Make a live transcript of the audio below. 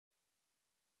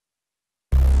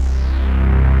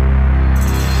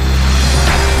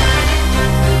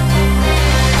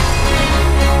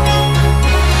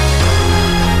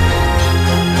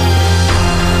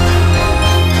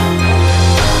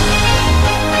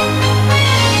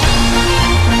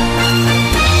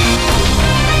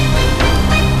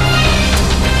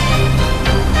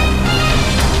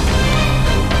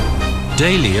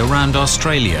Daily around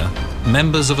Australia,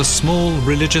 members of a small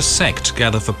religious sect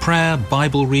gather for prayer,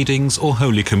 Bible readings or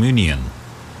Holy Communion.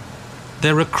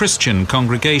 They're a Christian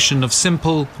congregation of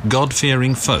simple,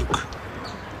 God-fearing folk.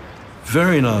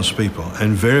 Very nice people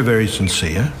and very, very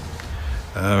sincere.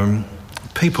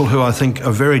 People who I think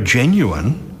are very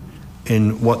genuine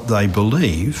in what they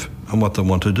believe and what they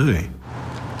want to do.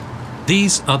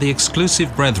 These are the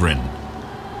exclusive brethren.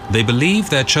 They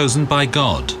believe they're chosen by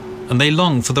God, and they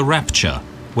long for the rapture,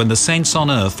 when the saints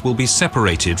on earth will be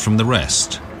separated from the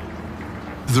rest.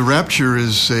 The rapture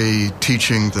is a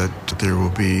teaching that there will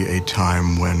be a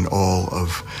time when all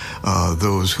of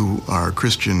those who are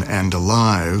Christian and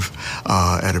alive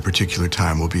at a particular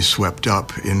time will be swept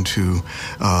up into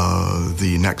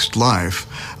the next life,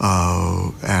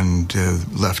 and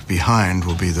left behind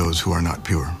will be those who are not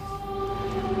pure.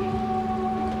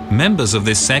 Members of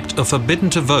this sect are forbidden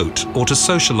to vote or to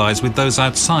socialize with those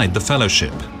outside the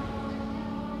fellowship.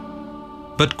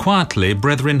 But quietly,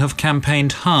 brethren have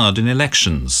campaigned hard in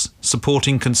elections,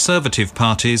 supporting conservative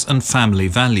parties and family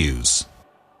values.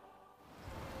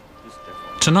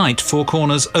 Tonight, Four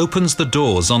Corners opens the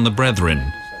doors on the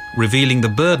brethren, revealing the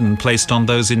burden placed on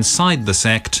those inside the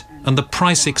sect and the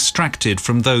price extracted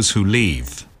from those who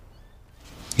leave.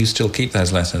 You still keep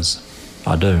those letters?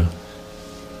 I do.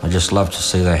 I just love to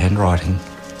see their handwriting.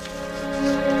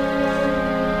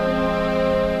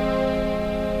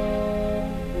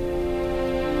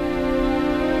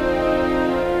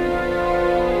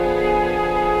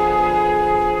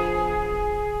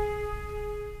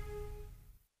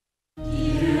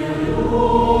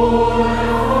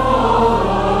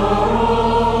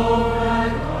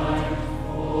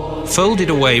 Folded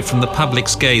away from the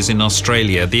public's gaze in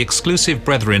Australia, the exclusive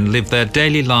brethren live their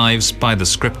daily lives by the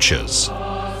scriptures.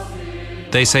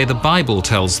 They say the Bible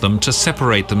tells them to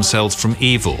separate themselves from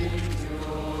evil.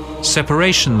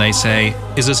 Separation, they say,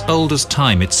 is as old as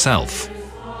time itself.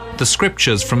 The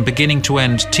scriptures from beginning to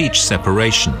end teach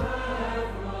separation.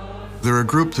 They're a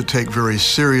group that take very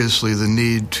seriously the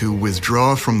need to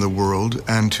withdraw from the world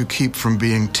and to keep from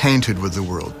being tainted with the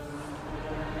world.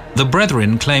 The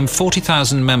Brethren claim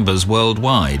 40,000 members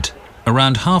worldwide,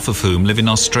 around half of whom live in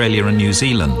Australia and New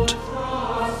Zealand.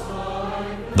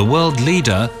 The world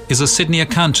leader is a Sydney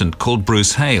accountant called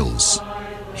Bruce Hales.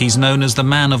 He's known as the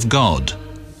Man of God,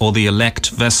 or the elect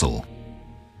vessel.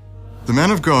 The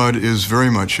Man of God is very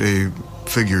much a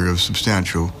figure of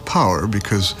substantial power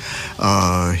because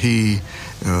he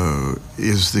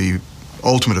is the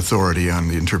ultimate authority on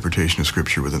the interpretation of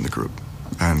Scripture within the group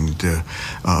and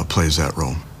plays that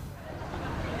role.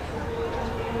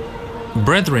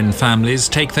 Brethren families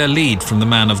take their lead from the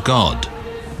Man of God.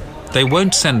 They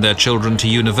won't send their children to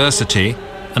university,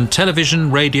 and television,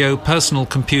 radio, personal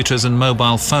computers and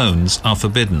mobile phones are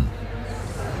forbidden.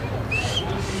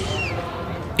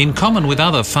 In common with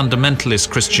other fundamentalist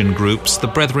Christian groups, the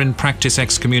Brethren practice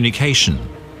excommunication.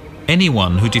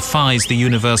 Anyone who defies the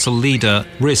universal leader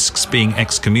risks being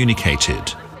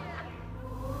excommunicated.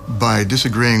 By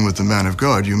disagreeing with the Man of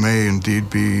God, you may indeed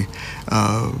be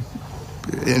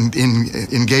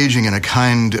engaging in a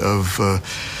kind of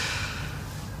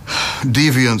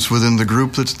deviance within the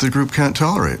group that the group can't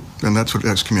tolerate. And that's what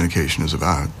excommunication is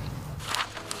about.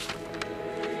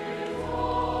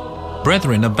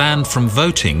 Brethren are banned from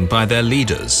voting by their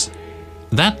leaders.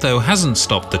 That, though, hasn't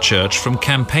stopped the Church from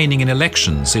campaigning in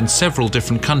elections in several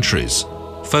different countries,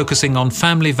 focusing on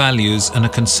family values and a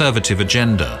conservative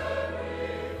agenda.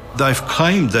 They've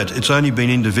claimed that it's only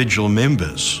been individual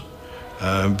members,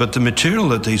 but the material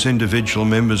that these individual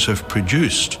members have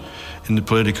produced in the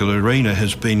political arena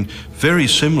has been very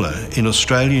similar in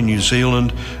Australia, New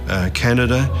Zealand,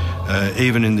 Canada,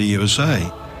 even in the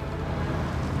USA.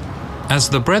 As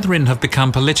the Brethren have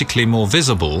become politically more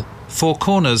visible, Four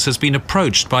Corners has been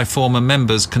approached by former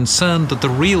members concerned that the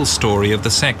real story of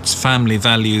the sect's family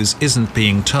values isn't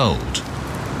being told.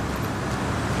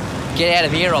 Get out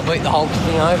of here, I'll boot the whole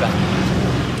thing over.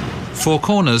 Four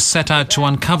Corners set out to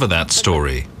uncover that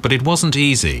story, but it wasn't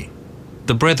easy.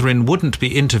 The Brethren wouldn't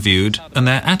be interviewed, and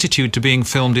their attitude to being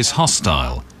filmed is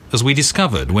hostile, as we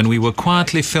discovered when we were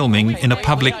quietly filming in a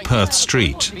public Perth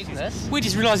street. We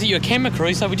just realised that you're a camera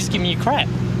crew, so we're just giving you crap.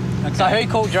 Okay. So who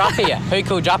called you up here? Who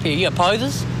called you up here? You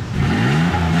opposers?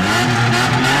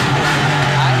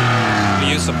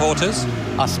 Are you supporters?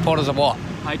 Supporters of what?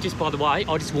 Hey, just by the way,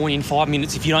 I'll just warn you in 5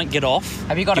 minutes, if you don't get off...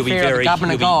 Have you got a fear of the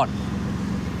government of God?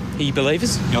 Are you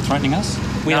believers? You're threatening us?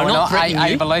 We are not threatening you. Are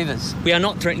you believers? We are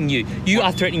not threatening you. You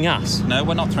are threatening us. No,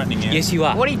 we're not threatening you. Yes, you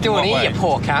are. What are you doing here, you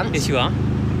poor cunt? Yes, you are.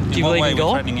 Do you believe in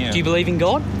God? Do you believe in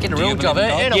God? Get a real job.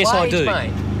 Yes, I do.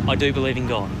 I do believe in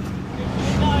God.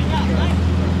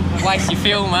 Waste your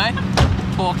fuel, mate.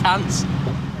 Poor cunts.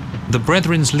 The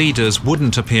Brethren's leaders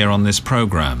wouldn't appear on this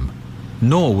programme,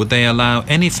 nor would they allow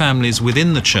any families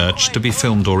within the church to be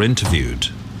filmed or interviewed.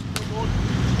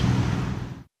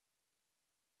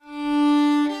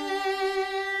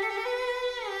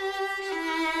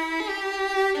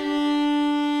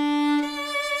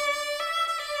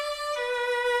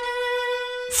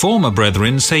 Former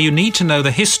Brethren say you need to know the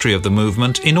history of the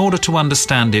movement in order to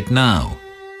understand it now.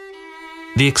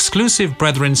 The exclusive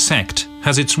Brethren sect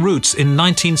has its roots in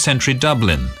 19th century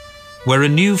Dublin, where a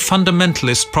new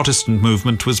fundamentalist Protestant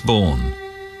movement was born.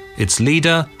 Its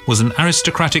leader was an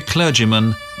aristocratic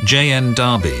clergyman, J.N.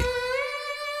 Darby.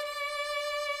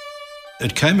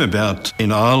 It came about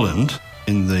in Ireland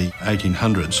in the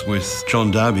 1800s with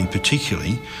John Darby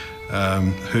particularly,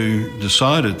 who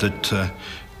decided that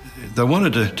they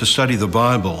wanted to study the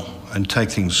Bible and take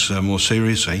things more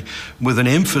seriously, with an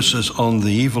emphasis on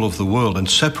the evil of the world and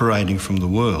separating from the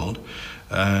world,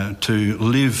 to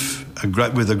live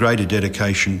with a greater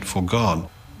dedication for God.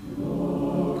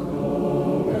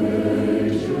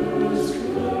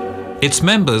 Its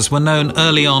members were known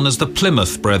early on as the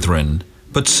Plymouth Brethren,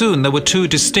 but soon there were two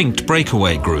distinct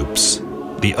breakaway groups,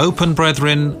 the Open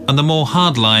Brethren and the more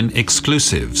hardline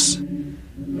Exclusives.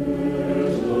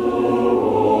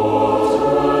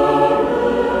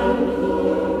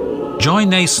 Joy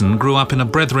Nason grew up in a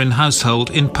Brethren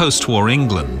household in post-war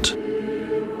England.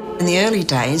 In the early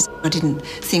days, I didn't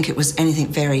think it was anything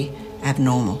very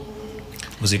abnormal.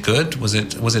 Was it good? Was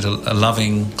it a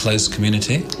loving, close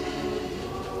community?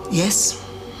 Yes.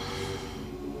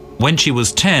 When she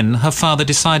was 10, her father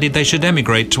decided they should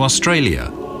emigrate to Australia.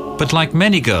 But like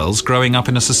many girls growing up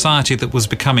in a society that was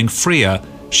becoming freer,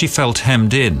 she felt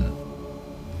hemmed in.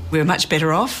 We were much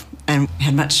better off and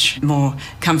had much more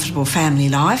comfortable family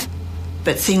life.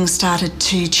 But things started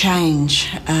to change.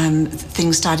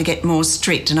 Things started to get more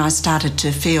strict, and I started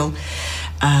to feel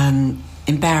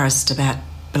embarrassed about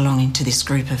belonging to this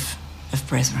group of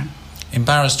brethren.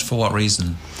 Embarrassed for what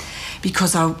reason?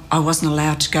 Because I wasn't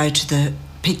allowed to go to the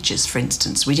pictures, for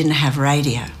instance. We didn't have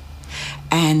radio.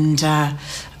 And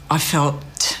I started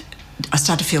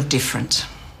to feel different.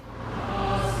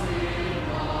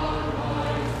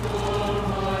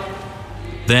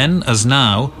 Then, as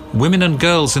now, women and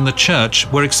girls in the church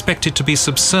were expected to be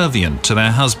subservient to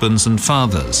their husbands and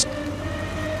fathers.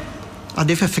 I'll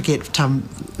never forget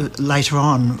later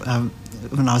on,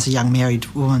 when I was a young married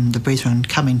woman, the Brethren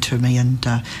coming to me and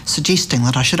suggesting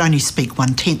that I should only speak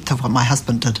 1/10 of what my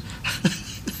husband did.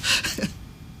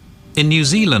 In New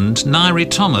Zealand, Nairi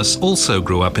Thomas also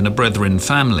grew up in a Brethren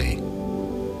family.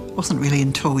 It wasn't really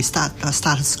until I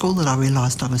started school that I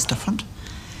realised I was different.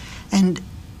 And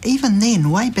even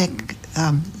then, way back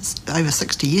over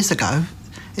 60 years ago,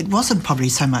 it wasn't probably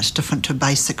so much different to a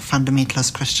basic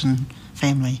fundamentalist Christian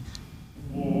family.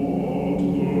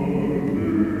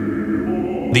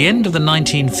 The end of the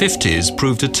 1950s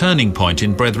proved a turning point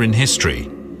in Brethren history.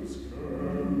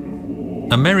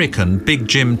 American Big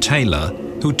Jim Taylor,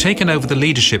 who'd taken over the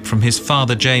leadership from his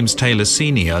father James Taylor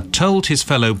Sr., told his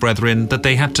fellow Brethren that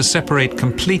they had to separate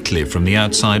completely from the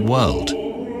outside world.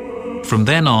 From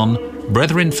then on,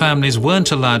 Brethren families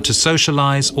weren't allowed to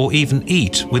socialise or even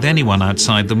eat with anyone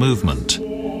outside the movement.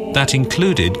 That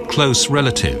included close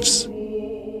relatives.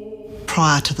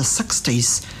 Prior to the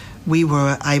 60s, we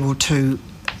were able to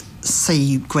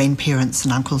see grandparents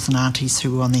and uncles and aunties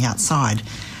who were on the outside.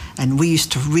 And we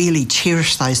used to really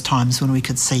cherish those times when we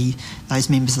could see those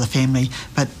members of the family.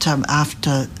 But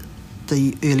after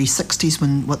the early 60s,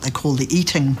 when what they call the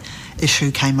eating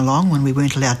issue came along, when we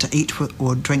weren't allowed to eat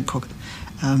or drink or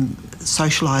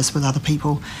socialise with other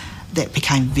people, that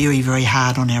became very, very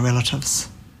hard on our relatives.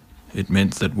 It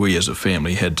meant that we as a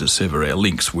family had to sever our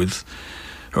links with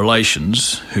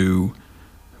relations who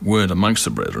weren't amongst the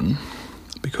Brethren,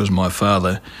 because my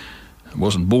father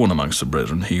wasn't born amongst the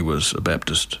Brethren, he was a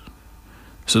Baptist.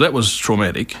 So that was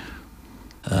traumatic.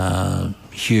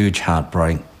 Huge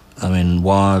heartbreak. I mean,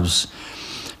 wives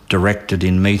directed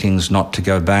in meetings not to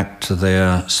go back to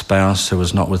their spouse who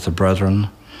was not with the Brethren.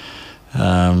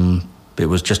 It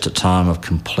was just a time of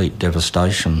complete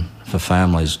devastation for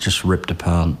families, just ripped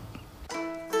apart.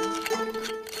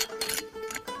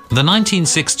 The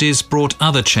 1960s brought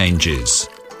other changes.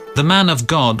 The man of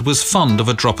God was fond of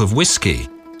a drop of whiskey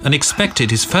and expected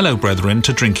his fellow Brethren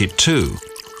to drink it too.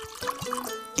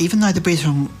 Even though the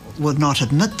Brethren would not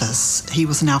admit this, he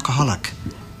was an alcoholic.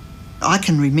 I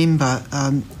can remember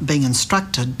being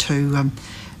instructed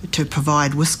to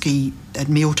provide whiskey at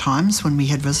meal times when we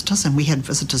had visitors, and we had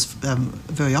visitors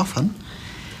very often.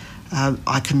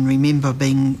 I can remember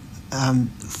being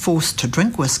forced to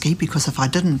drink whiskey because if I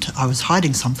didn't, I was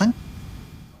hiding something.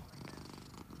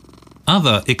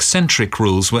 Other eccentric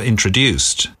rules were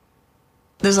introduced.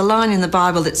 There's a line in the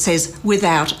Bible that says,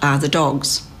 "Without are the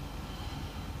dogs."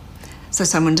 So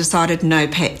someone decided no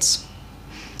pets.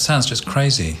 Sounds just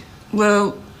crazy.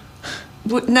 Well,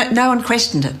 no one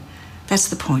questioned it. That's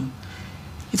the point.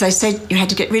 If they said you had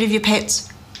to get rid of your pets,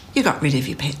 you got rid of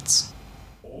your pets.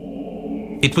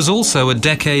 It was also a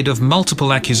decade of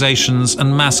multiple accusations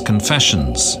and mass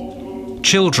confessions.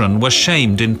 Children were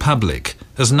shamed in public,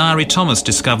 as Nairi Thomas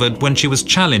discovered when she was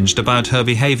challenged about her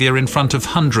behaviour in front of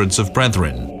hundreds of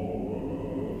brethren.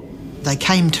 They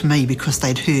came to me because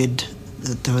they'd heard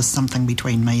that there was something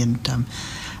between me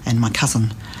and my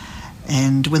cousin.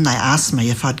 And when they asked me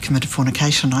if I'd committed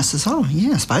fornication, I says, "Oh,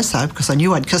 yeah, I suppose so," because I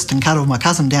knew I'd kissed and cuddled my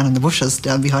cousin down in the bushes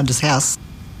down behind his house.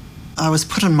 I was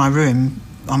put in my room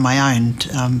on my own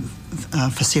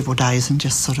for several days and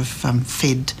just sort of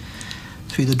fed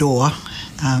through the door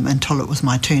until it was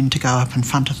my turn to go up in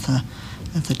front of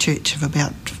the church of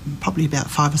probably about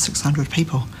 500 or 600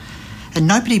 people. And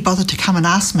nobody bothered to come and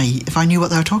ask me if I knew what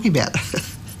they were talking about.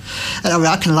 And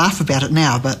I can laugh about it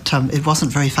now, but it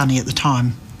wasn't very funny at the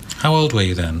time. How old were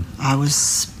you then? I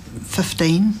was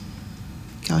 15,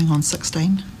 going on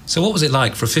 16. So what was it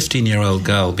like for a 15-year-old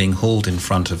girl being hauled in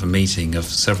front of a meeting of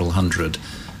several hundred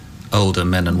older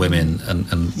men and women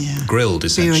and grilled,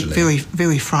 essentially? Very,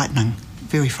 very frightening,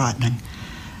 very frightening.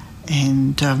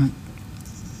 And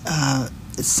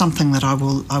it's something that I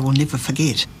will never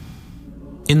forget.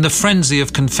 In the frenzy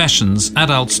of confessions,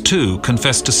 adults too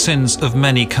confessed to sins of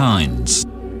many kinds.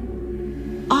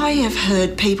 I have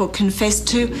heard people confess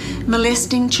to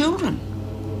molesting children.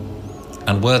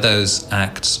 And were those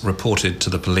acts reported to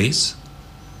the police?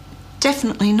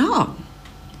 Definitely not.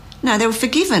 No, they were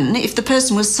forgiven if the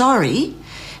person was sorry,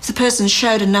 if the person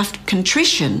showed enough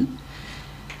contrition,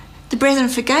 the brethren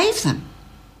forgave them.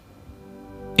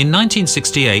 In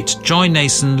 1968, Joy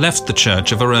Nason left the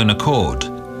church of her own accord.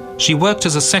 She worked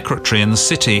as a secretary in the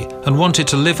city and wanted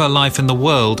to live her life in the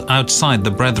world outside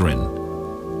the brethren.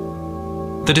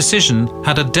 The decision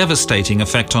had a devastating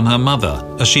effect on her mother,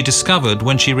 as she discovered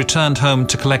when she returned home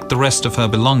to collect the rest of her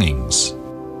belongings.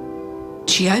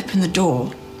 She opened the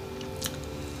door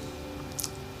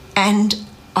and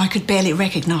I could barely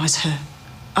recognise her.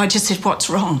 I just said, "What's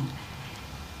wrong?"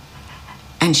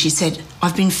 And she said,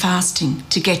 "I've been fasting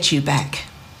to get you back."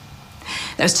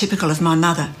 That was typical of my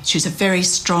mother. She was a very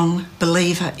strong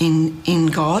believer in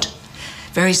God,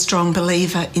 very strong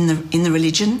believer in the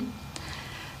religion.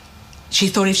 She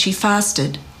thought if she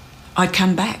fasted, I'd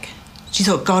come back. She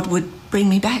thought God would bring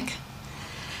me back.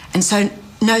 And so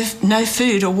no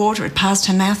food or water had passed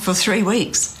her mouth for 3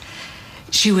 weeks.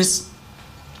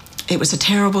 It was a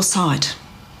terrible sight.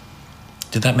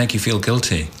 Did that make you feel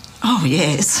guilty? Oh,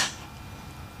 yes.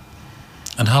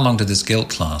 And how long did this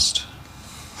guilt last?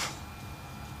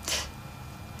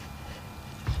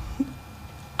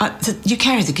 You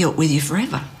carry the guilt with you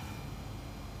forever.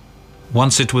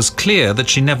 Once it was clear that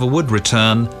she never would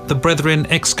return, the brethren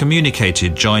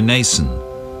excommunicated Joy Nason.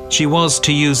 She was,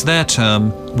 to use their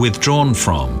term, withdrawn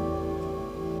from.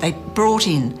 They brought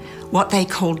in what they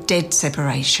called dead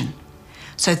separation.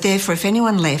 So therefore, if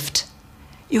anyone left,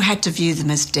 you had to view them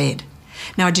as dead.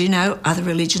 Now, I do know other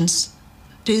religions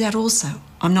do that also.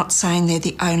 I'm not saying they're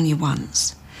the only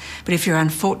ones. But if you're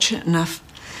unfortunate enough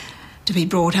to be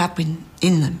brought up in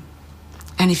them,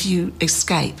 and if you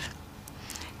escape,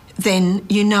 then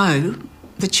you know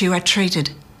that you are treated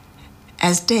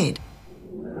as dead.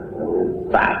 You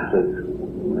bastard.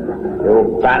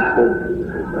 You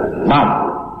bastard. Mum.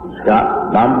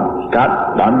 Scott, mum,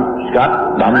 Scott, mum,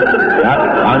 Scott, mum, Scott,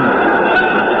 mum.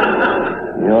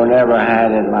 You never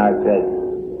had it like this.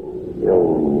 You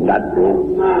nut.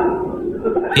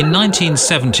 In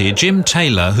 1970, Jim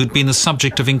Taylor, who'd been the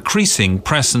subject of increasing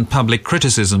press and public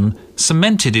criticism,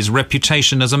 cemented his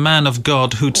reputation as a man of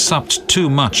God who'd supped too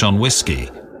much on whiskey.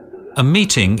 A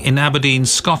meeting in Aberdeen,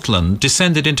 Scotland,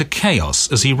 descended into chaos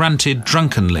as he ranted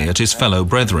drunkenly at his fellow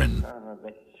brethren.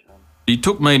 He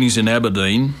took meetings in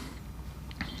Aberdeen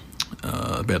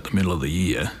about the middle of the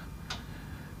year,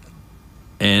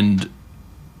 and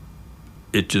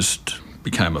it just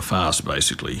became a farce,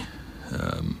 basically.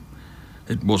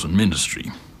 It wasn't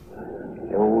ministry.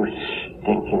 You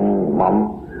stinking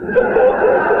mum.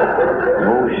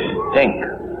 You stink.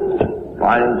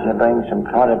 Why didn't you bring some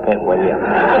powder pit with you?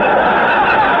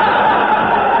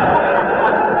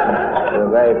 It's a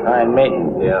very fine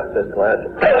meeting. Yeah, just glad.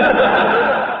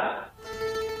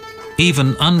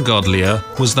 Even ungodlier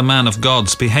was the man of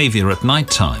God's behaviour at night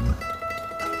time.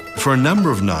 For a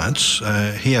number of nights,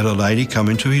 he had a lady come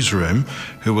into his room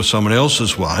who was someone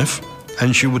else's wife,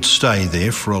 and she would stay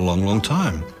there for a long, long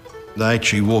time. They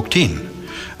actually walked in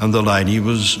and the lady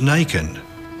was naked.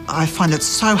 I find it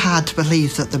so hard to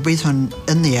believe that the brethren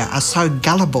in there are so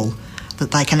gullible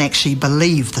that they can actually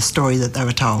believe the story that they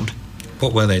were told.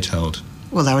 What were they told?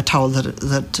 Well, they were told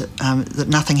that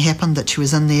nothing happened, that she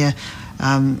was in there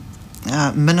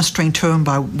ministering to him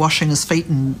by washing his feet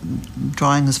and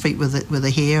drying his feet with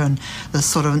the hair and this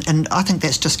sort of, and I think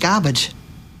that's just garbage.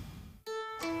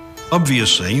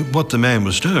 Obviously, what the man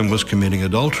was doing was committing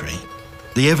adultery.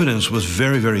 The evidence was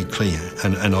very, very clear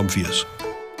and obvious.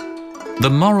 The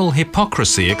moral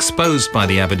hypocrisy exposed by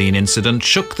the Aberdeen incident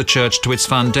shook the church to its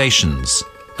foundations,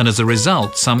 and as a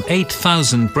result, some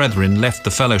 8,000 brethren left the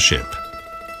fellowship.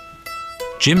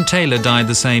 Jim Taylor died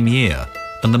the same year,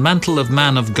 and the mantle of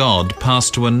man of God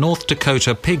passed to a North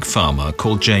Dakota pig farmer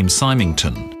called James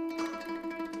Symington.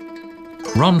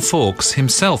 Ron Fawkes,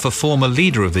 himself a former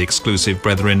leader of the Exclusive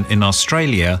Brethren in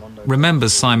Australia,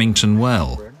 remembers Symington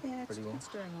well.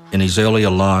 In his earlier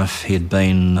life, he had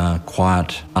been a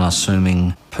quiet,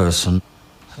 unassuming person,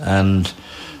 and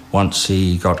once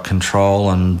he got control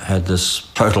and had this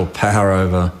total power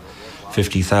over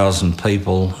 50,000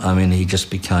 people, I mean, he just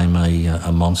became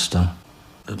a monster.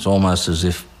 It's almost as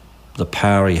if the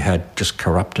power he had just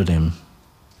corrupted him.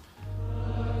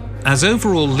 As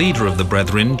overall leader of the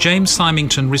Brethren, James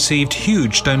Symington received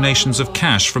huge donations of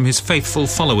cash from his faithful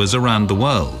followers around the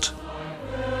world.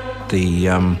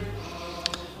 The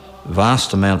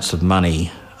vast amounts of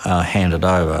money handed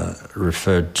over,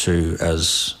 referred to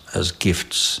as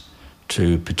gifts,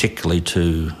 particularly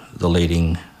to the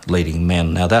leading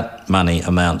men. Now that money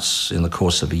amounts in the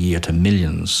course of a year to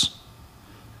millions,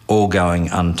 all going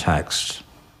untaxed.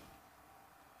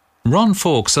 Ron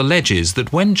Fawkes alleges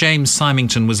that when James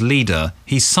Symington was leader,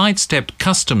 he sidestepped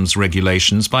customs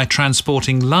regulations by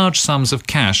transporting large sums of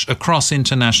cash across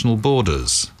international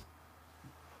borders.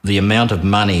 The amount of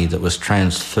money that was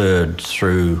transferred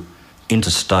through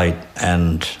interstate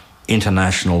and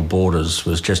international borders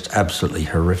was just absolutely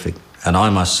horrific. And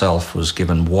I myself was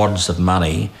given wads of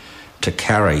money to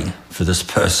carry for this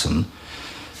person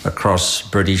across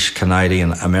British,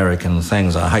 Canadian, American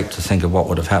things. I hate to think of what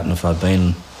would have happened if I'd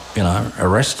been,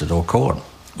 arrested or caught.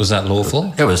 Was that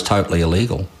lawful? It was totally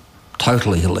illegal.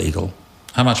 Totally illegal.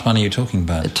 How much money are you talking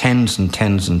about? Tens and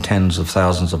tens and tens of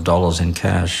thousands of dollars in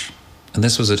cash. And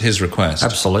this was at his request?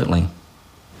 Absolutely.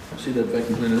 See that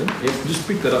vacuum cleaner there? Yep, just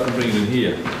pick that up and bring it in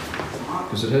here,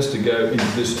 because it has to go into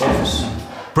this office.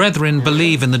 Brethren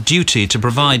believe in the duty to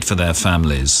provide for their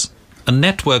families, and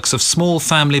networks of small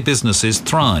family businesses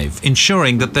thrive,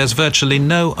 ensuring that there's virtually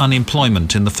no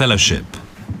unemployment in the fellowship.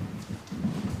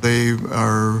 They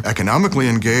are economically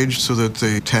engaged so that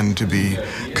they tend to be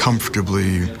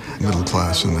comfortably middle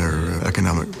class in their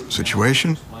economic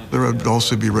situation. They would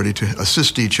also be ready to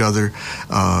assist each other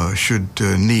should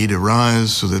need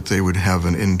arise, so that they would have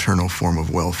an internal form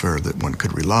of welfare that one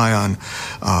could rely on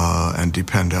and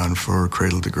depend on for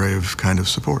cradle-to-grave kind of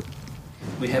support.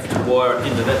 We have to wire it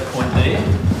into that point there.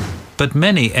 But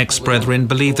many ex-brethren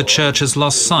believe the church has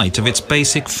lost sight of its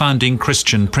basic founding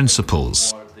Christian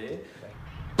principles.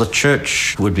 The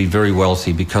church would be very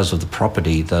wealthy because of the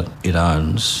property that it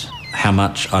owns. How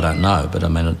much, I don't know, but I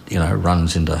mean, it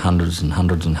runs into hundreds and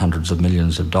hundreds and hundreds of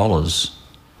millions of dollars.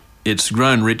 It's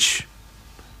grown rich,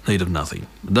 need of nothing.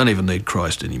 They don't even need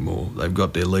Christ anymore. They've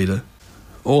got their leader.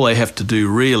 All they have to do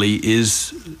really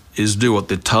is do what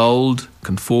they're told,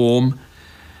 conform,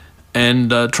 and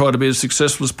try to be as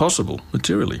successful as possible,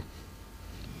 materially.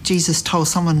 Jesus told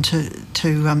someone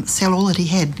to sell all that he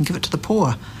had and give it to the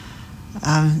poor.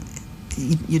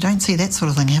 You don't see that sort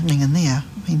of thing happening in there.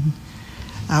 I mean,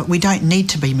 we don't need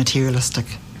to be materialistic.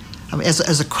 I mean,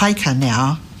 as a Quaker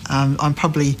now, I'm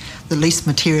probably the least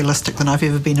materialistic than I've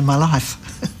ever been in my life.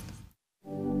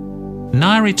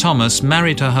 Nairi Thomas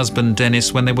married her husband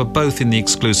Dennis when they were both in the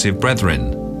Exclusive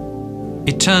Brethren.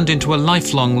 It turned into a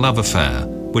lifelong love affair,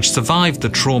 which survived the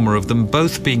trauma of them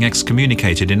both being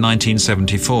excommunicated in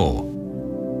 1974.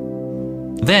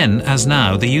 Then, as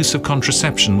now, the use of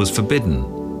contraception was forbidden.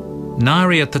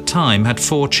 Nairi at the time had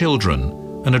 4 children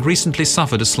and had recently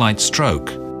suffered a slight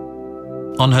stroke.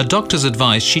 On her doctor's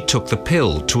advice, she took the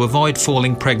pill to avoid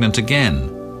falling pregnant again,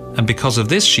 and because of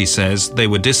this, she says, they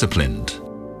were disciplined.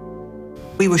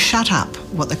 We were shut up,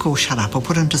 what they call shut up, or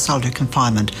put into solitary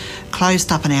confinement,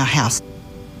 closed up in our house.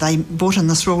 They brought in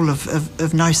this rule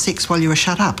of no sex while you were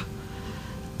shut up.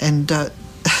 And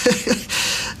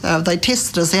they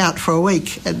tested us out for a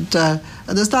week, and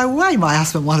there's no way my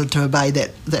husband wanted to obey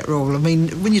that rule. I mean,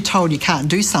 when you're told you can't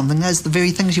do something, those are the very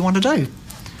things you want to do.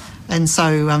 And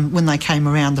so when they came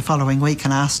around the following week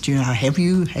and asked, have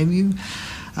you?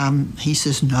 He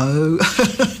says no.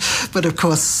 But of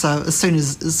course, as soon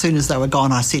as they were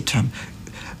gone, I said to him,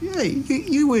 "Yeah,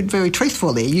 you weren't very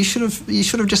truthful there. You should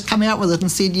have just come out with it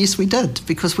and said yes, we did,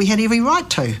 because we had every right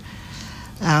to."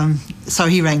 So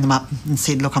he rang them up and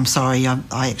said, "Look, I'm sorry, I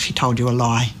actually told you a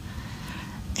lie."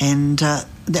 And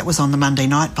that was on the Monday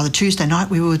night. By the Tuesday night,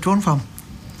 we were withdrawn from.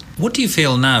 What do you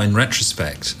feel now in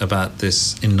retrospect about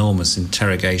this enormous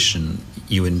interrogation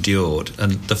you endured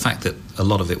and the fact that a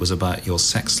lot of it was about your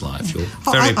sex life, your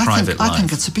very private life? I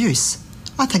think it's abuse.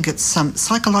 I think it's some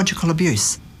psychological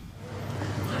abuse.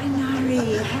 Hi,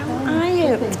 Nari. How are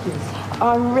you?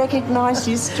 I recognise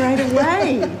you straight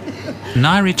away.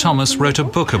 Nairi Thomas wrote a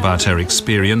book about her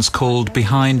experience called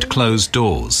Behind Closed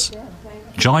Doors.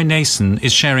 Joy Nason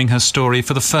is sharing her story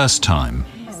for the first time.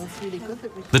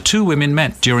 The two women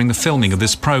met during the filming of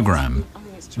this programme.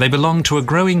 They belong to a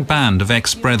growing band of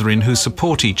ex-brethren who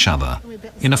support each other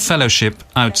in a fellowship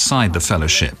outside the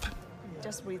fellowship.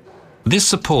 This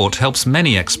support helps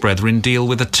many ex-brethren deal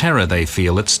with the terror they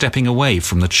feel at stepping away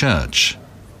from the church.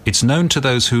 It's known to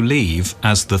those who leave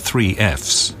as the 3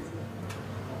 Fs.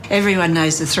 Everyone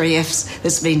knows the 3 Fs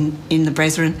that's been in the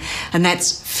Brethren, and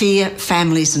that's fear,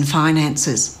 families and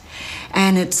finances.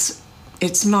 And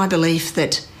it's my belief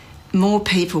that more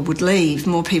people would leave,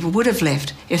 more people would have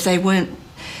left if they weren't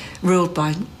ruled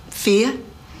by fear,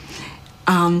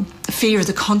 fear of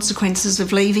the consequences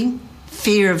of leaving,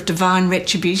 fear of divine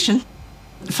retribution,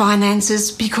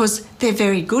 finances, because they're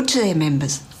very good to their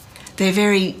members. They're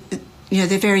very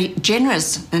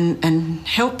generous and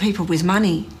help people with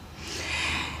money.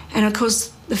 And of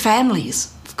course, the families.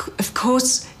 Of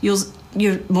course,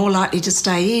 you're more likely to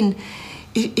stay in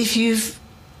if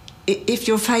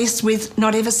you're faced with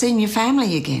not ever seeing your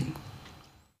family again.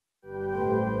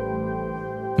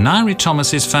 Nairi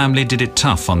Thomas's family did it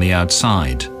tough on the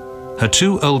outside. Her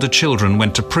 2 older children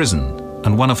went to prison,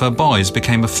 and one of her boys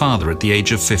became a father at the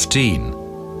age of 15.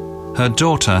 Her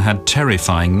daughter had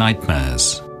terrifying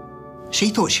nightmares. She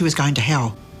thought she was going to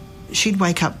hell. She'd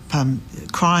wake up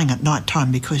crying at night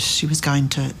time because she was going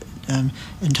to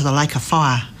into the lake of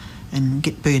fire and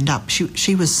get burned up.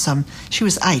 She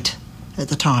was 8 at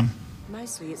the time.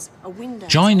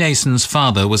 Joy Nason's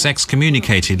father was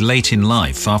excommunicated late in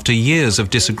life after years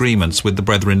of disagreements with the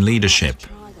Brethren leadership.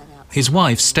 His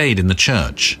wife stayed in the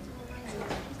church.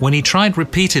 When he tried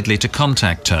repeatedly to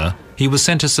contact her, he was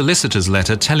sent a solicitor's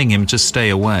letter telling him to stay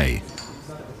away.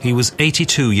 He was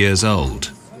 82 years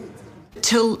old.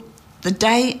 Till the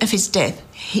day of his death,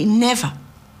 he never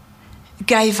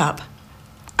gave up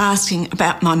asking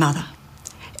about my mother.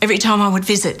 Every time I would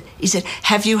visit, he said,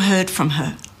 "Have you heard from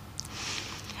her?"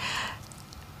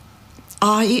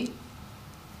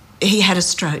 He had a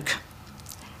stroke,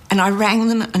 and I rang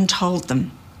them and told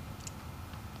them.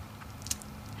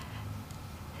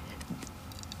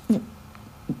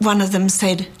 One of them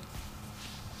said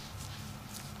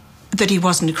that he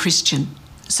wasn't a Christian,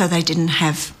 so they didn't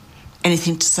have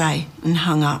anything to say, and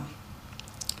hung up.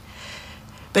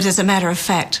 But as a matter of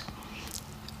fact,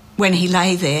 when he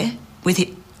lay there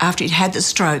after he'd had the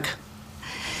stroke,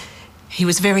 he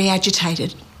was very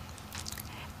agitated.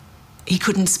 He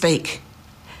couldn't speak,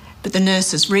 but the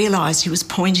nurses realised he was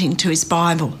pointing to his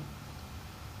Bible,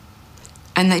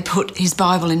 and they put his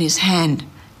Bible in his hand,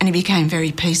 and he became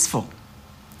very peaceful.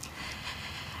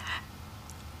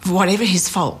 Whatever his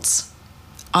faults,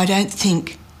 I don't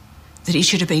think that he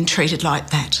should have been treated like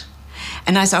that.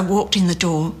 And as I walked in the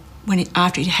door,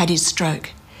 after he'd had his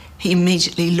stroke, he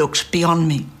immediately looked beyond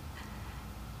me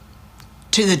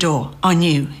to the door. I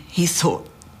knew he thought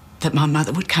that my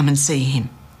mother would come and see him,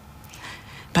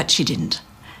 but she didn't.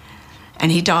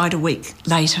 And he died a week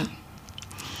later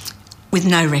with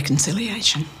no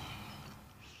reconciliation.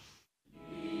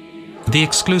 The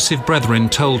exclusive Brethren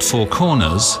told Four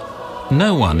Corners,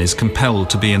 no one is compelled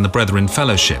to be in the Brethren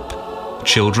fellowship.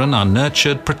 Children are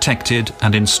nurtured, protected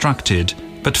and instructed,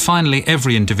 but finally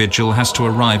every individual has to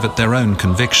arrive at their own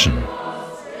conviction.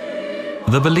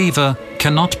 The believer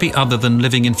cannot be other than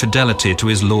living in fidelity to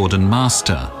his Lord and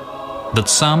Master. That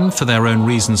some, for their own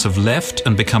reasons, have left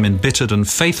and become embittered and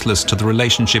faithless to the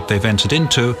relationship they've entered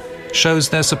into shows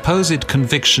their supposed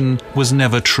conviction was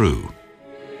never true.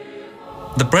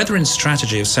 The Brethren's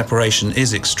strategy of separation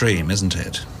is extreme, isn't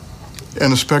it?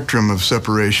 And a spectrum of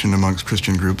separation amongst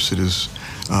Christian groups, it is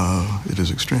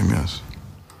extreme, yes.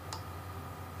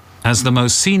 As the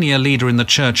most senior leader in the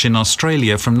church in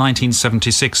Australia from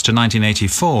 1976 to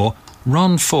 1984,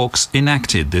 Ron Fawkes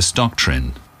enacted this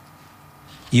doctrine.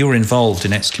 You were involved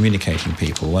in excommunicating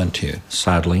people, weren't you?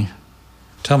 Sadly.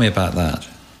 Tell me about that.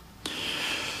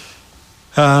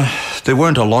 There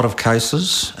weren't a lot of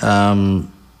cases,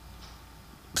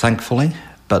 thankfully,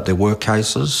 but there were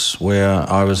cases where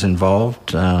I was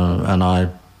involved, and I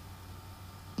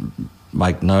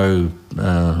make no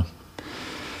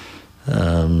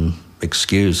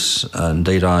excuse.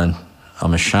 Indeed, I'm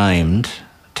ashamed,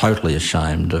 totally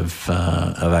ashamed of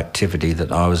activity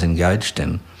that I was engaged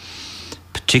in,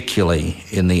 particularly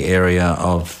in the area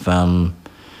of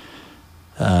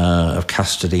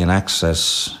custody and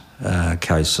access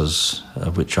cases,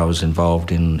 of which I was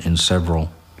involved in several.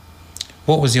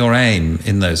 What was your aim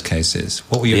in those cases?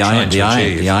 What were you trying to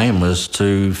achieve? The aim was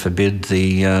to forbid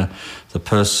the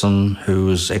person who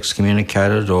was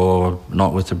excommunicated or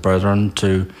not with the brethren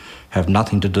to have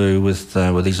nothing to do with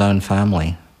his own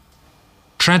family.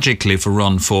 Tragically for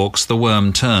Ron Fawkes, the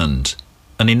worm turned,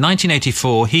 and in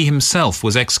 1984 he himself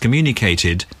was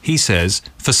excommunicated, he says,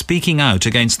 for speaking out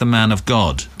against the man of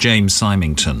God, James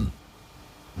Symington.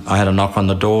 I had a knock on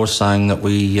the door saying that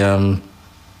we've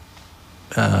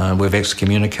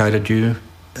excommunicated you.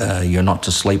 You're not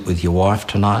to sleep with your wife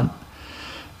tonight.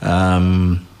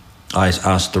 I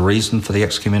asked the reason for the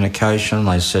excommunication.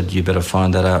 They said, you better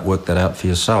find that out, work that out for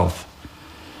yourself.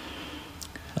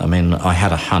 I mean, I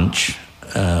had a hunch,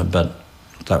 but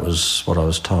that was what I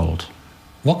was told.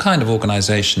 What kind of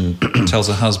organisation tells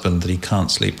a husband that he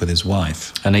can't sleep with his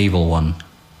wife? An evil one.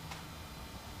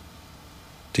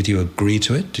 Did you agree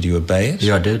to it? Did you obey it?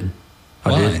 Yeah, I did.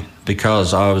 Why? I did.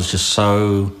 Because I was just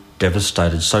so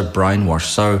devastated, so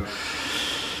brainwashed,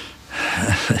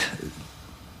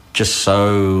 just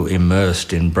so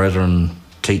immersed in brethren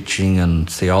teaching and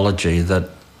theology that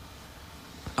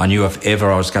I knew if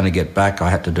ever I was going to get back, I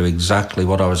had to do exactly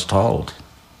what I was told.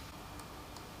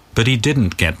 But he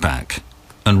didn't get back,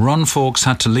 and Ron Fawkes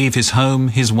had to leave his home,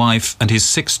 his wife, and his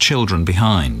 6 children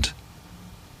behind.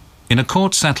 In a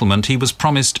court settlement, he was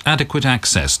promised adequate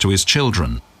access to his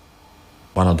children.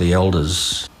 One of the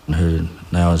elders, who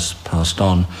now has passed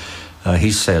on,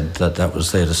 he said that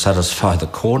was there to satisfy the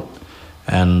court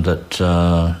and that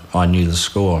I knew the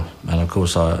score. And of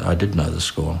course I did know the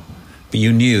score. But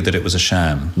you knew that it was a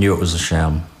sham? Knew it was a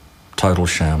sham, total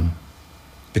sham.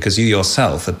 Because you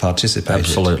yourself had participated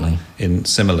Absolutely. In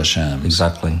similar shams?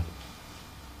 Exactly.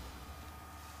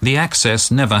 The access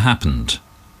never happened.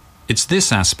 It's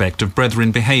this aspect of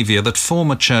brethren behaviour that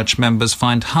former church members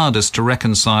find hardest to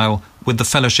reconcile with the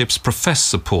fellowship's professed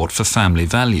support for family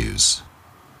values.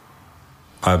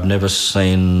 I've never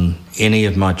seen any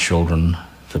of my children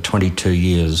for 22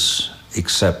 years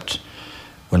except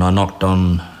when I knocked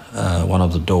on one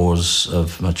of the doors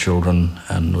of my children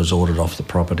and was ordered off the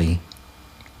property.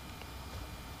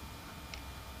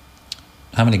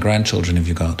 How many grandchildren have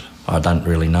you got? I don't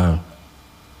really know.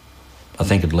 I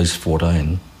think at least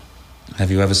 14. Have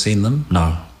you ever seen them?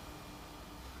 No.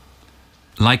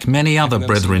 Like many other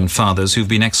brethren fathers who've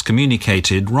been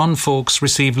excommunicated, Ron Fawkes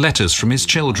received letters from his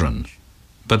children,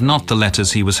 but not the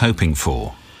letters he was hoping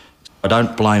for. I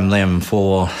don't blame them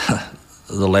for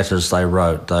the letters they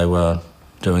wrote. They were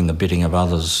doing the bidding of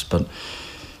others. But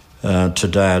to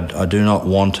Dad, I do not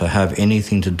want to have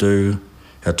anything to do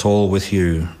at all with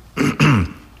you.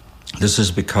 This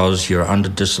is because you're under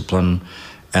discipline,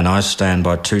 and I stand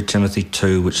by 2 Timothy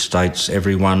 2, which states,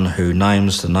 everyone who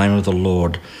names the name of the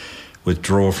Lord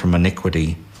withdraw from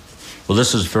iniquity. Well,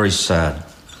 this is very sad,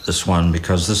 this one,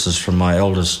 because this is from my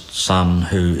eldest son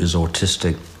who is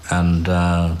autistic and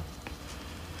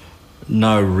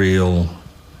no real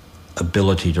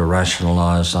ability to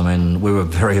rationalise. I mean, we were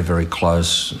very, very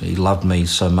close. He loved me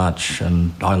so much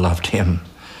and I loved him.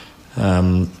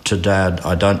 To Dad,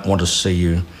 I don't want to see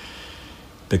you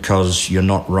because you're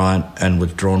not right and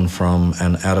withdrawn from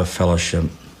and out of fellowship.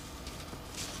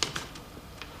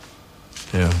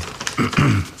 Yeah.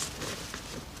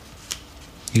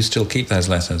 You still keep those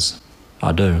letters?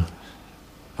 I do.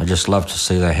 I just love to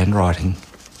see their handwriting.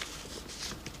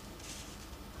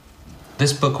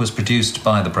 This book was produced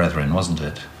by the brethren, wasn't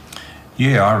it?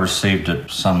 Yeah, I received it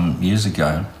some years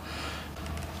ago.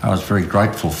 I was very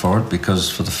grateful for it because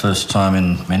for the first time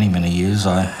in many, many years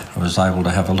I was able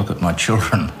to have a look at my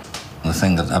children. The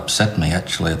thing that upset me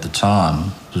actually at the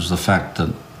time was the fact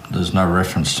that there's no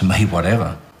reference to me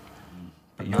whatever.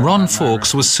 Ron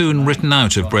Fawkes was soon written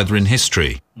out of brethren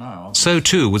history. So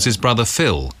too was his brother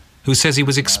Phil, who says he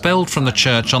was expelled from the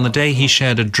church on the day he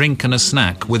shared a drink and a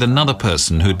snack with another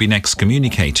person who'd been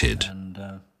excommunicated.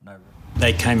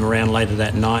 They came around later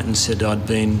that night and said I'd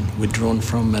been withdrawn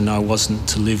from and I wasn't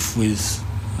to live with,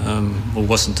 or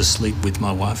wasn't to sleep with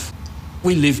my wife.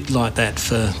 We lived like that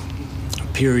for a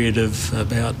period of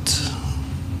about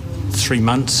 3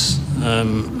 months.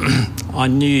 I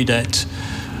knew that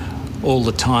all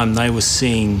the time they were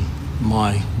seeing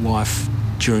my wife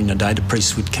during the day. The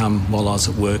priest would come while I was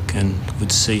at work and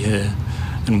would see her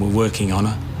and were working on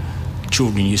her.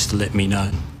 Children used to let me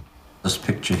know. This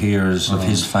picture here is of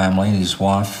his family, his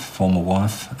wife, former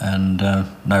wife, and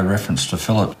no reference to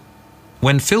Philip.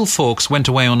 When Phil Fawkes went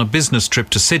away on a business trip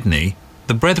to Sydney,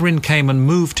 the brethren came and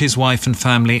moved his wife and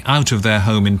family out of their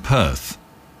home in Perth.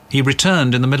 He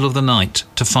returned in the middle of the night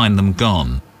to find them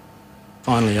gone.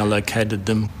 Finally, I located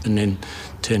them and then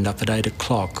turned up at 8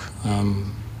 o'clock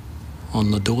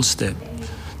on the doorstep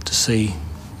to see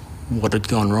what had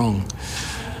gone wrong.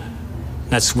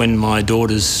 That's when my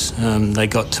daughters, they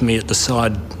got to me at the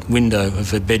side window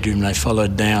of her bedroom. They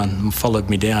followed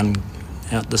me down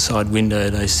out the side window.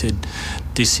 They said,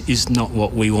 "This is not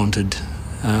what we wanted.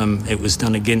 It was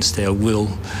done against our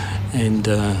will." And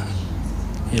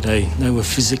they were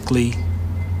physically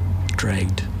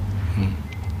dragged.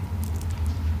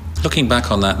 Looking back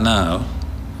on that now,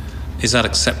 is that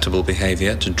acceptable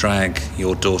behaviour, to drag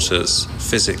your daughters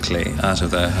physically out of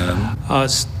their home? Oh,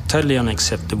 it's totally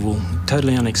unacceptable.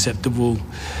 Totally unacceptable.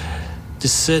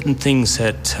 There's certain things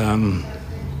that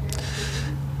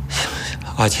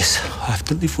I have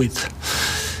to live with,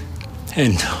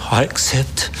 and I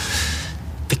accept,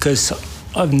 because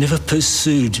I've never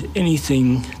pursued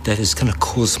anything that is going to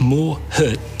cause more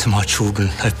hurt to my children.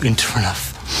 They've been through enough.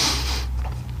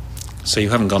 So you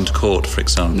haven't gone to court, for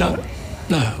example?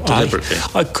 No. Deliberately?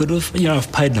 I could have.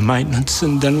 I've paid the maintenance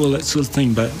and done all that sort of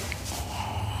thing, but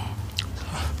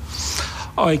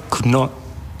I could not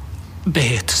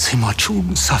bear to see my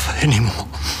children suffer anymore.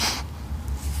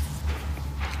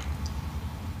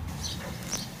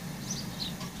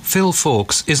 Phil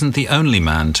Fawkes isn't the only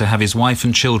man to have his wife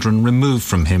and children removed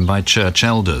from him by church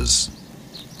elders.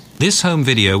 This home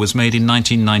video was made in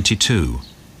 1992.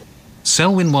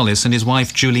 Selwyn Wallace and his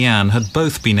wife Julianne had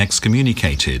both been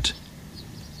excommunicated.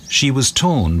 She was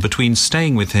torn between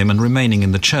staying with him and remaining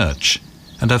in the church,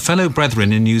 and her fellow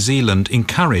brethren in New Zealand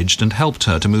encouraged and helped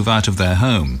her to move out of their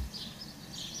home.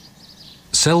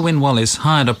 Selwyn Wallace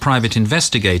hired a private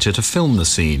investigator to film the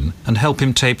scene and help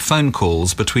him tape phone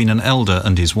calls between an elder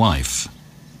and his wife.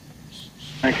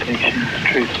 No connection to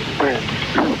truth and bread.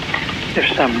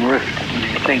 If some rift in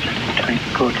their thinking between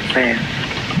good and bad,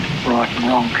 right and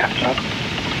wrong comes up,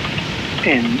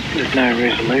 and there's no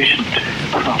resolution to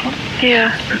the problem,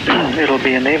 it'll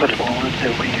be inevitable that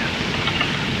there'll be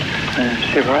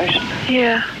a separation.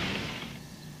 Yeah.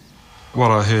 What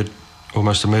I heard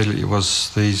almost immediately was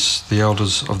the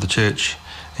elders of the church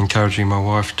encouraging my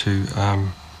wife to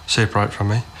separate from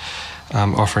me,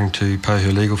 offering to pay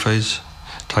her legal fees,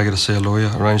 take her to see a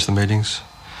lawyer, arrange the meetings,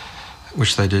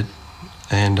 which they did,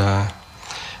 and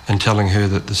telling her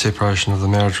that the separation of the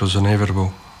marriage was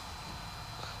inevitable.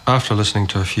 After listening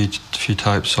to a few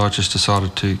tapes, I just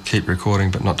decided to keep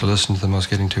recording but not to listen to them. I was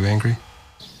getting too angry.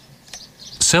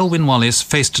 Selwyn Wallace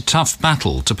faced a tough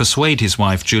battle to persuade his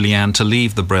wife Julianne to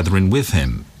leave the brethren with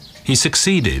him. He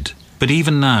succeeded, but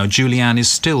even now Julianne is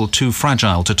still too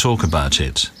fragile to talk about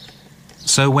it.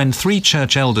 So when 3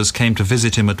 church elders came to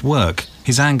visit him at work,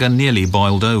 his anger nearly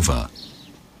boiled over.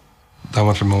 They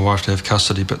wanted my wife to have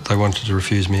custody, but they wanted to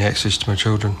refuse me access to my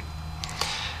children.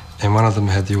 And one of them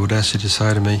had the audacity to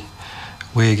say to me,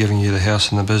 "We're giving you the house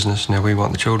and the business, now we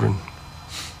want the children."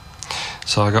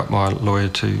 So I got my lawyer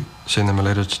to send them a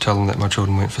letter to tell them that my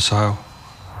children went for sale.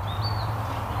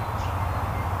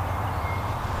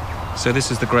 So this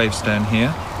is the gravestone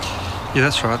here? Yeah,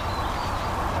 that's right.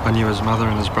 I knew his mother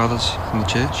and his brothers in the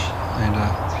church, and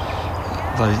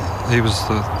he was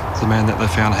the man that they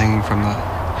found hanging from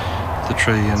the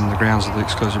tree in the grounds of the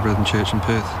Exclusive Brethren Church in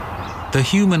Perth. The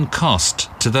human cost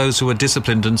to those who are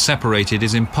disciplined and separated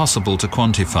is impossible to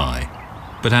quantify,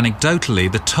 but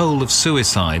anecdotally the toll of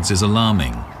suicides is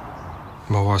alarming.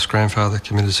 My wife's grandfather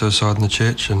committed suicide in the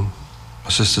church, and my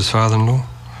sister's father-in-law,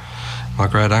 my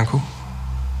great-uncle,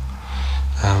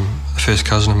 a first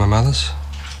cousin of my mother's,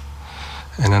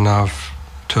 and I know of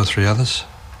 2 or 3 others.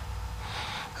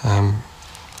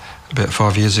 About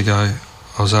 5 years ago,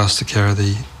 I was asked to carry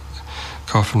the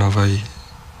coffin of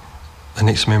an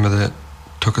ex-member that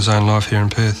took his own life here in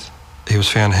Perth. He was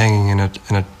found hanging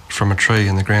from a tree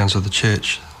in the grounds of the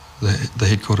church, the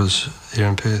headquarters here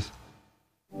in Perth.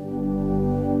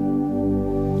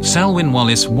 Selwyn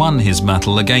Wallace won his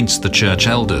battle against the church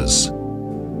elders.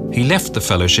 He left the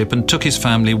fellowship and took his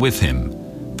family with him,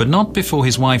 but not before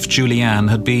his wife Julianne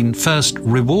had been first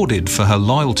rewarded for her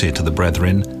loyalty to the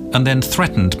brethren and then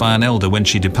threatened by an elder when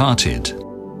she departed.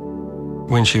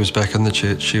 When she was back in the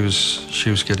church, she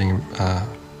was getting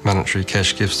monetary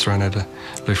cash gifts thrown at her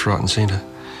left, right and centre.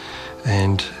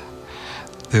 And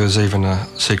there was even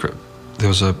there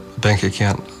was a bank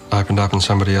account opened up in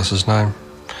somebody else's name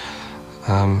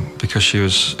because she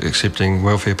was accepting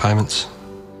welfare payments.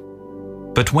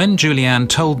 But when Julianne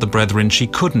told the brethren she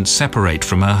couldn't separate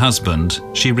from her husband,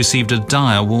 she received a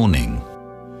dire warning.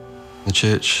 The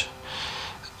church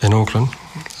in Auckland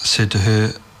said to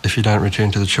her, if you don't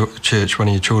return to the church, one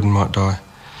of your children might die.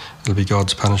 It'll be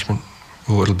God's punishment,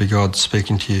 or it'll be God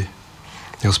speaking to you.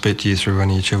 He'll speak to you through one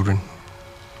of your children.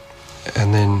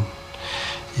 And then,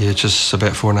 just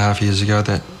about 4.5 years ago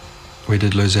that we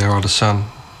did lose our oldest son,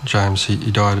 James.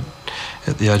 He died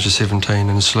at the age of 17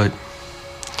 in his sleep.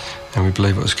 And we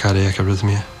believe it was cardiac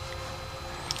arrhythmia.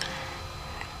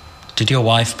 Did your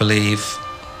wife believe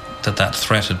that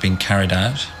threat had been carried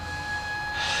out?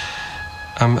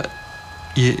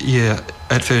 Yeah.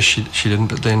 At first she didn't,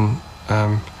 but then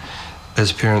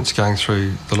as parents going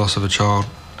through the loss of a child,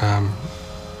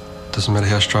 doesn't matter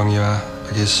how strong you are,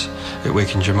 I guess it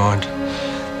weakens your mind.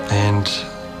 And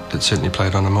it certainly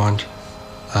played on her mind.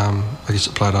 I guess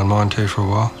it played on mine too for a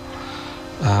while.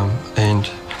 And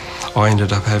I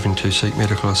ended up having to seek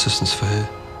medical assistance for her.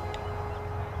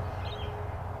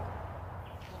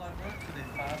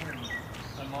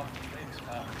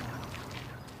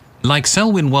 Like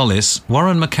Selwyn Wallace,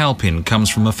 Warren McAlpin comes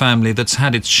from a family that's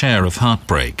had its share of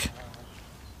heartbreak.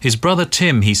 His brother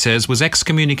Tim, he says, was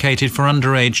excommunicated for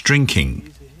underage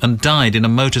drinking and died in a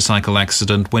motorcycle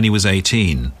accident when he was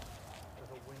 18.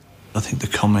 I think the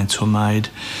comments were made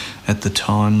at the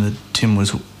time that Tim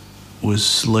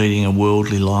was leading a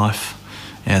worldly life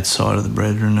outside of the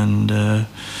brethren, and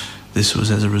this was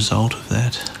as a result of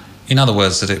that. In other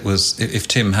words, that it was, if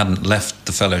Tim hadn't left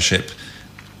the fellowship,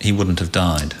 he wouldn't have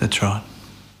died. That's right.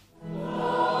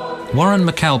 Warren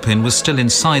McAlpin was still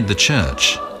inside the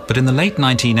church, but in the late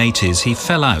 1980s he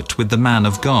fell out with the man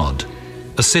of God,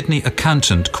 a Sydney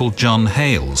accountant called John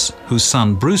Hales, whose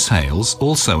son Bruce Hales,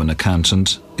 also an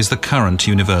accountant, is the current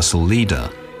Universal leader.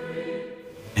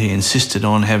 He insisted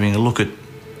on having a look at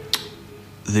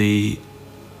the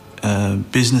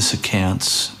business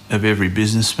accounts of every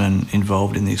businessman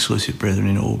involved in the Exclusive Brethren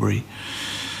in Albury.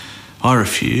 I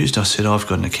refused. I said, I've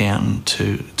got an accountant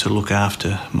to look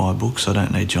after my books. I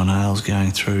don't need John Hales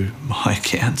going through my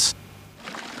accounts.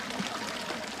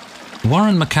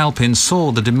 Warren McAlpin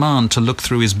saw the demand to look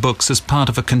through his books as part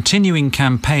of a continuing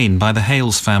campaign by the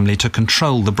Hales family to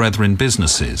control the Brethren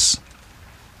businesses.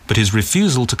 But his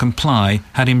refusal to comply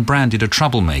had him branded a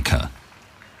troublemaker.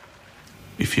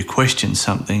 If you question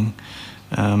something,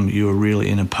 you're really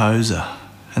an opposer.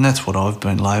 And that's what I've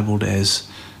been labelled as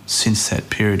since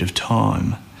that period of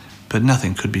time. But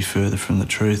nothing could be further from the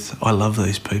truth. I love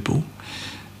these people,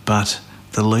 but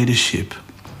the leadership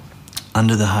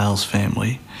under the Hales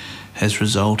family has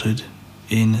resulted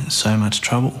in so much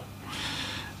trouble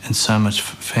and so much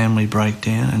family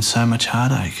breakdown and so much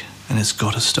heartache, and it's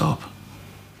got to stop.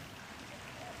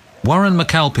 Warren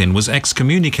McAlpin was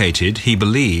excommunicated, he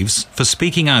believes, for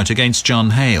speaking out against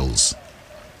John Hales.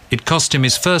 It cost him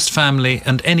his first family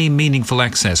and any meaningful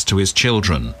access to his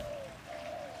children.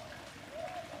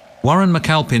 Warren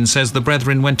McAlpin says the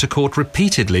Brethren went to court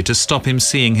repeatedly to stop him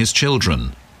seeing his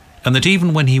children, and that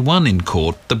even when he won in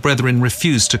court, the Brethren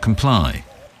refused to comply.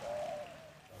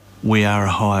 We are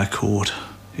a higher court,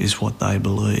 is what they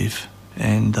believe,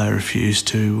 and they refuse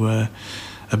to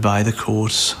obey the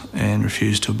courts and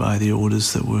refuse to obey the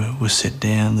orders that were set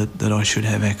down that I should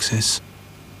have access.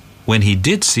 When he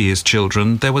did see his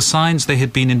children, there were signs they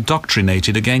had been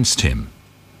indoctrinated against him.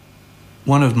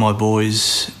 One of my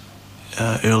boys,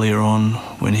 earlier on,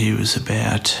 when he was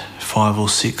about 5 or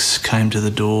 6, came to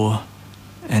the door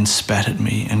and spat at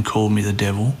me and called me the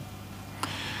devil.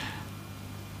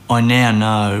 I now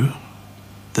know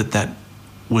that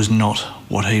was not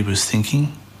what he was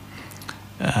thinking,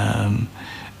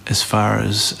 as far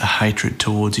as a hatred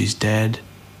towards his dad.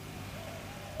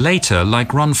 Later,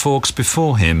 like Ron Fawkes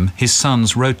before him, his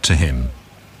sons wrote to him.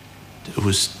 It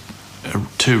was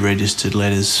 2 registered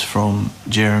letters from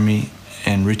Jeremy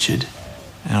and Richard,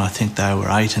 and I think they were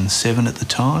 8 and 7 at the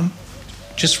time.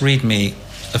 Just read me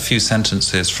a few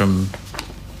sentences from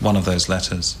one of those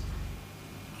letters.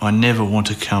 I never want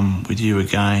to come with you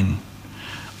again.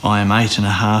 I am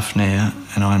 8.5 now,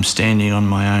 and I am standing on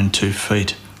my own 2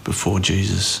 feet before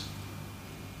Jesus.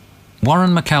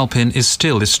 Warren McAlpin is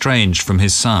still estranged from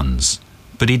his sons,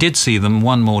 but he did see them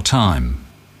one more time.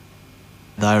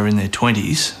 They were in their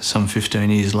 20s, some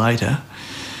 15 years later,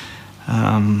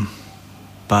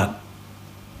 but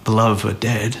the love of a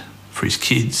dad for his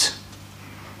kids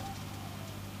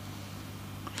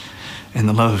and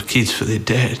the love of kids for their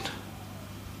dad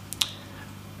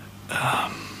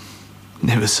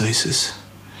never ceases.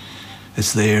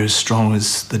 It's there as strong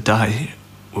as the day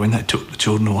when they took the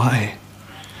children away.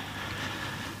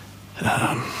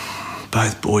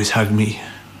 Both boys hugged me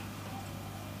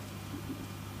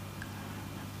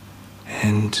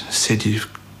and said,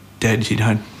 "Dad, you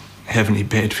don't have any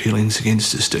bad feelings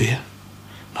against us, do you?"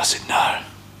 And I said, "No,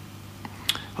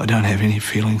 I don't have any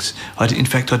feelings. In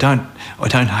fact, I don't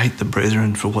hate the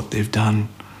brethren for what they've done,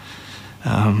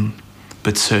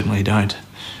 but certainly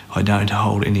I don't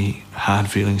hold any hard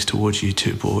feelings towards you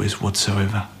two boys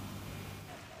whatsoever."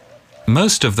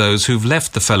 Most of those who've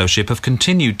left the fellowship have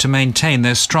continued to maintain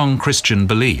their strong Christian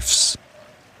beliefs.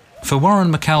 For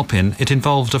Warren McAlpin, it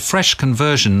involved a fresh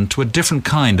conversion to a different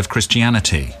kind of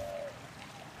Christianity.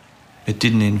 It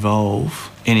didn't involve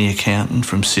any accountant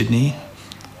from Sydney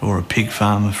or a pig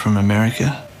farmer from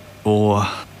America or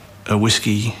a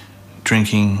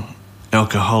whiskey-drinking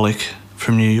alcoholic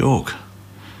from New York.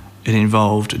 It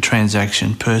involved a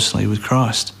transaction personally with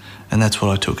Christ, and that's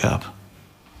what I took up.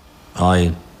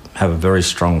 I have a very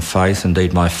strong faith.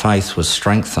 Indeed, my faith was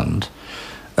strengthened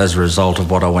as a result of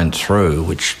what I went through,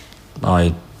 which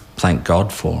I thank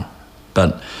God for.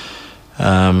 But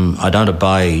I don't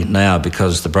obey now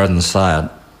because the brethren say it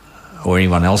or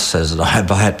anyone else says it. I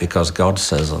obey it because God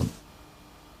says it.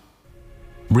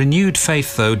 Renewed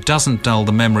faith, though, doesn't dull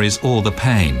the memories or the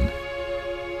pain.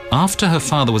 After her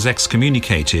father was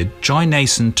excommunicated, Joy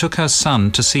Nason took her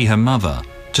son to see her mother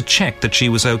to check that she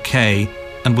was okay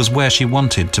and was where she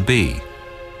wanted to be.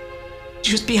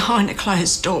 She was behind a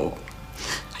closed door.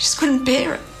 I just couldn't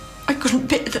bear it. I couldn't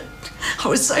bear that I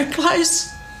was so close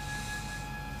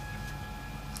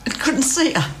and couldn't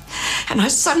see her. And I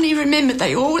suddenly remembered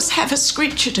they always have a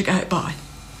scripture to go by.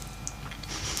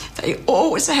 They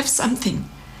always have something.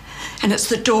 And it's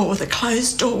the door, the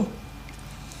closed door.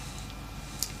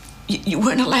 You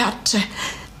weren't allowed to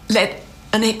let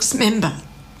an ex-member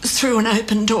through an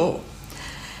open door.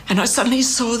 And I suddenly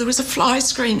saw there was a fly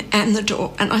screen and the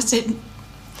door. And I said,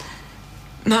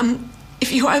 "Mum,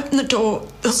 if you open the door,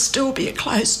 there'll still be a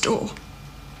closed door."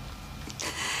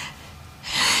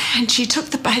 And she took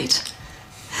the bait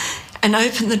and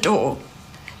opened the door.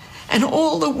 And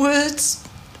all the words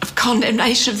of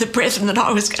condemnation of the brethren that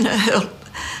I was going to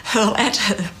hurl at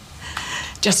her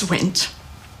just went.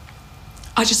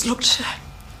 I just looked at her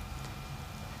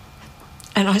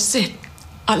and I said,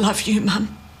 "I love you,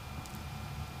 Mum."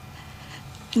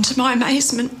 And to my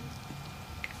amazement,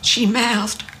 she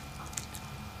mouthed,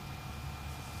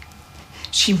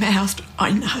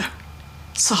 "I know,"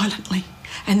 silently,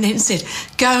 and then said,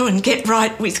 "Go and get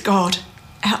right with God,"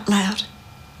 out loud,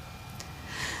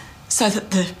 so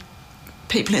that the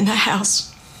people in the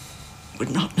house would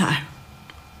not know.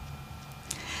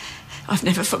 I've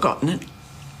never forgotten it.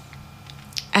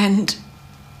 And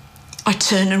I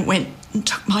turned and went and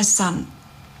took my son.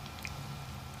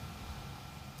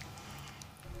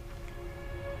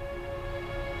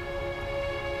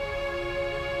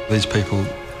 These people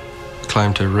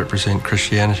claim to represent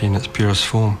Christianity in its purest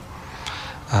form.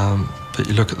 But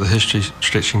you look at the history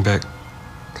stretching back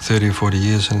 30 or 40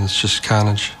 years and it's just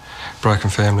carnage, broken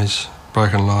families,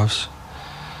 broken lives,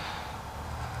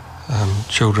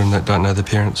 children that don't know their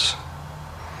parents,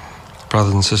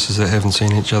 brothers and sisters that haven't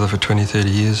seen each other for 20, 30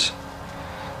 years,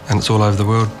 and it's all over the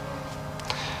world.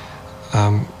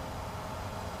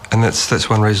 And that's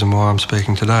one reason why I'm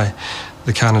speaking today.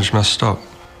 The carnage must stop.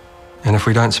 And if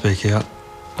we don't speak out,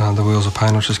 the wheels of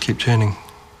pain will just keep turning.